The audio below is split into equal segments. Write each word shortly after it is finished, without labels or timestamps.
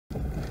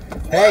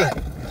Hey,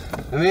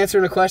 I'm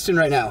answering a question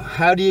right now.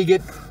 How do you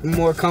get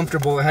more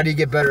comfortable? How do you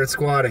get better at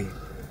squatting?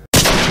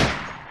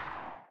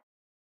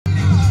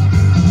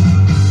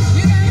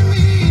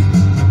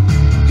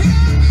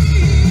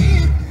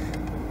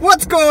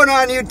 What's going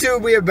on,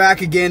 YouTube? We are back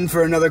again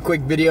for another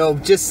quick video.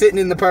 Just sitting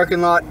in the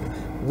parking lot,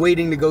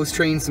 waiting to go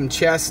train some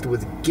chest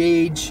with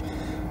Gage.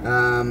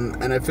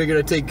 And I figured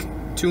I'd take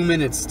 2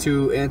 minutes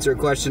to answer a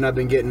question I've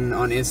been getting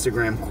on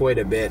Instagram quite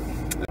a bit.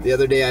 The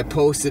other day I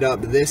posted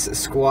up this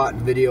squat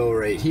video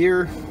right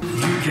here.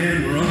 You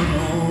can run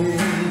on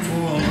for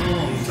a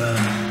long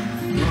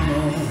time. Run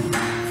on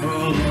for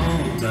a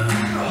long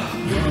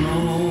time. Run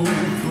on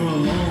for a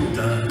long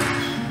time.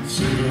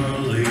 Sooner or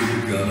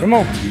later, gotta Come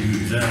on.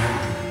 you down.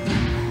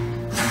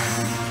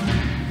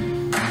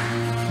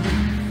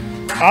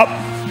 Up.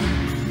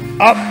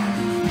 Up.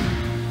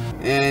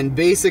 And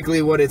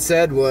basically what it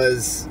said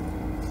was,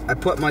 I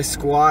put my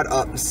squat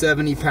up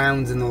 70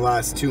 pounds in the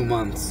last 2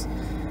 months.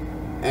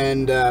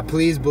 And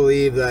please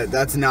believe that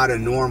that's not a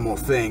normal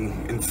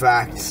thing. In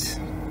fact,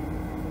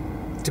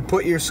 to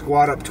put your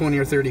squat up 20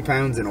 or 30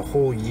 pounds in a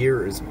whole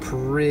year is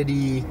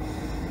pretty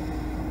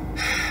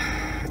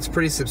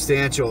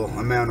substantial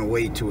amount of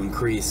weight to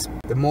increase.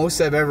 The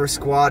most I've ever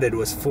squatted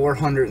was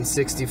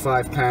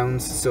 465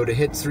 pounds, so to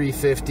hit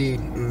 350,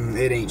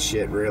 it ain't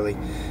shit really.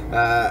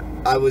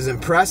 I was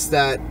impressed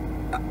at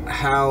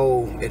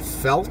how it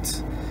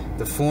felt.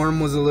 The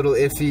form was a little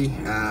iffy.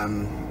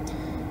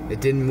 It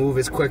didn't move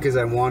as quick as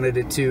I wanted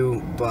it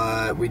to,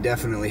 but we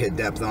definitely hit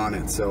depth on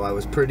it. So I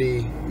was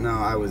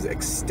I was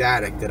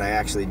ecstatic that I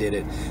actually did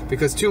it.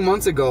 Because 2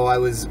 months ago, I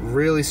was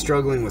really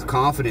struggling with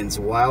confidence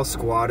while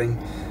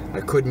squatting.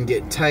 I couldn't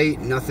get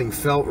tight, nothing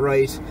felt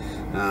right.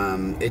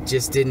 It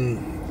just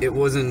didn't, it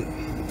wasn't,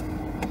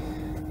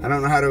 I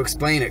don't know how to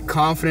explain it.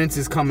 Confidence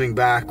is coming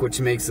back,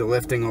 which makes the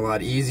lifting a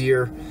lot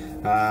easier.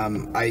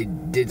 I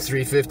did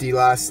 350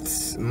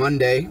 last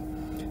Monday.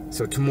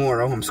 So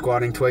tomorrow, I'm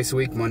squatting twice a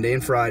week, Monday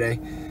and Friday.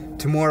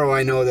 Tomorrow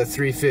I know that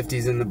 350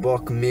 is in the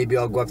book. Maybe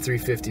I'll go up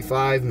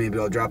 355, maybe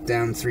I'll drop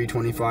down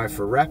 325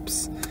 for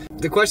reps.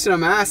 The question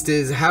I'm asked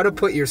is how to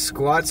put your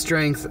squat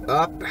strength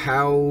up,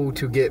 how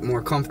to get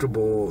more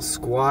comfortable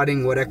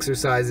squatting, what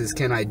exercises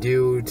can I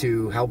do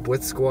to help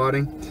with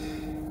squatting.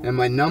 And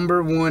my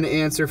number one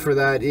answer for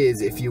that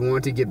is, if you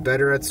want to get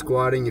better at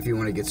squatting, if you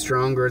want to get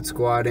stronger at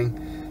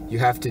squatting, you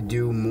have to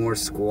do more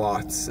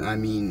squats. I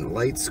mean,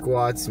 light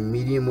squats,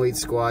 medium weight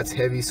squats,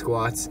 heavy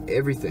squats,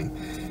 everything.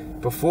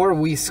 Before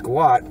we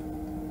squat,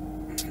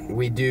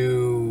 we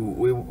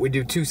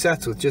do 2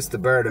 sets with just the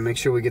bar to make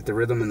sure we get the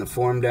rhythm and the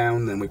form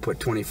down. Then we put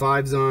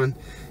 25s on,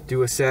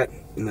 do a set,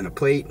 and then a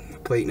plate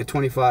and a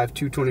 25,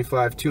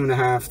 225,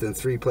 2.5, then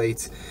 3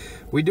 plates.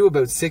 We do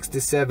about 6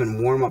 to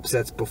 7 warm-up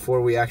sets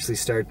before we actually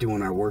start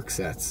doing our work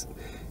sets.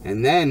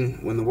 And then,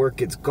 when the work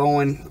gets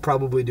going,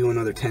 probably do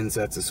another 10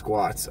 sets of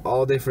squats.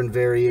 All different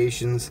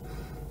variations.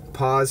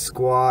 Pause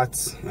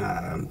squats.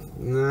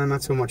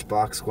 Not so much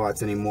box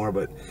squats anymore,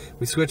 but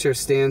we switch our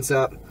stance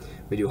up.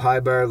 We do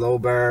high bar, low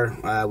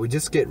bar. We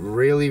just get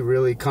really,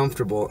 really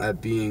comfortable at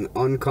being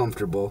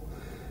uncomfortable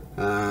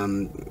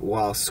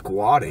while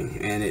squatting.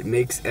 And it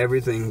makes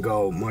everything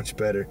go much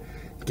better.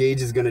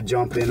 Gage is going to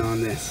jump in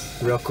on this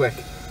real quick.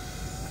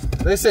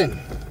 Listen.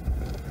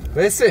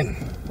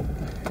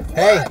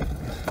 Hey.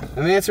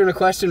 I'm answering a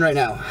question right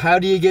now. How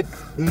do you get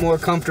more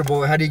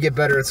comfortable? How do you get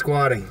better at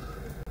squatting?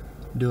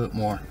 Do it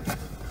more.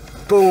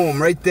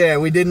 Boom, right there.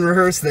 We didn't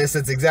rehearse this.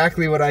 That's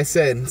exactly what I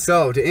said.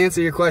 So, to answer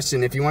your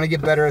question, if you want to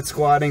get better at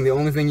squatting, the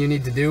only thing you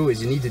need to do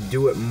is you need to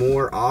do it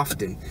more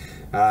often.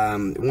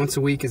 Once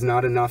a week is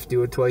not enough.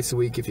 Do it twice a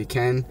week if you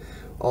can.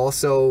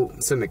 Also,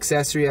 some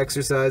accessory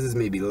exercises,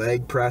 maybe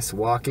leg press,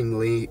 walking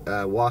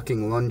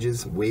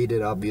lunges,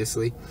 weighted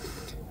obviously.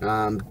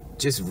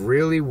 Just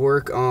really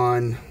work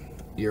on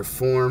your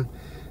form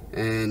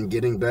and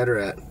getting better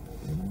at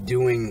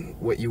doing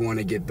what you want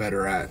to get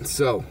better at.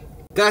 So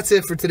that's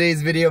it for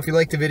today's video. If you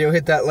liked the video,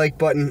 hit that like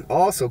button.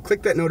 Also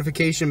click that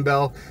notification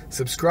bell,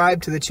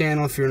 subscribe to the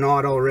channel if you're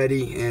not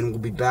already, and we'll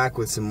be back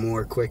with some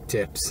more quick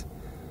tips.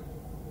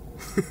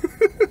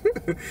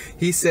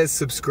 He says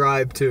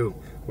subscribe too.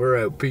 We're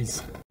out.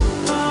 Peace.